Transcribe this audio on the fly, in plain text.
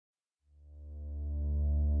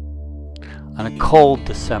On a cold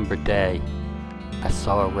December day, I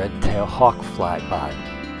saw a red-tailed hawk fly by.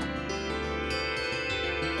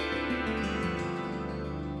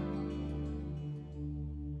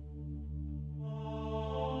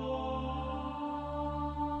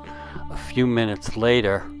 A few minutes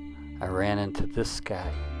later, I ran into this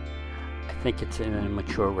guy. I think it's an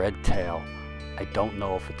immature red-tail. I don't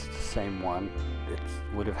know if it's the same one. It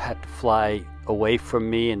would have had to fly away from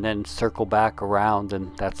me and then circle back around,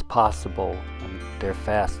 and that's possible, and they're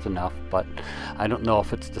fast enough, but I don't know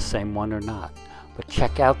if it's the same one or not. But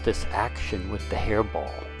check out this action with the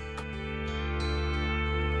hairball.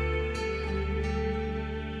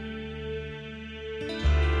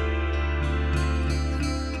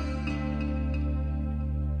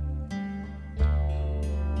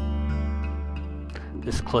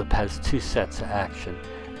 This clip has two sets of action.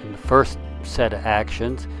 In the first set of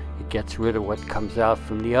actions, it gets rid of what comes out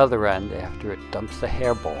from the other end after it dumps the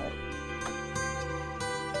hairball.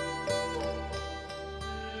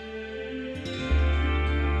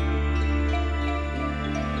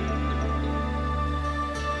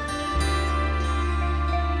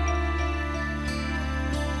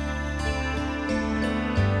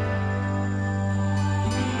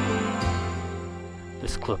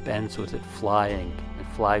 This clip ends with it flying.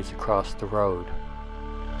 It flies across the road.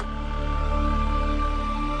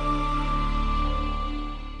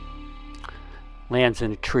 Lands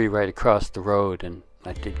in a tree right across the road, and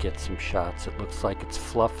I did get some shots. It looks like it's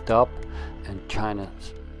fluffed up and trying to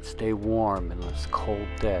stay warm in this cold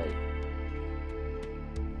day.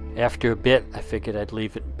 After a bit, I figured I'd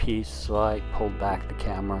leave it in peace, so I pulled back the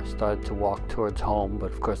camera, started to walk towards home,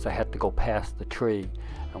 but of course I had to go past the tree,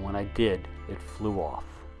 and when I did, it flew off.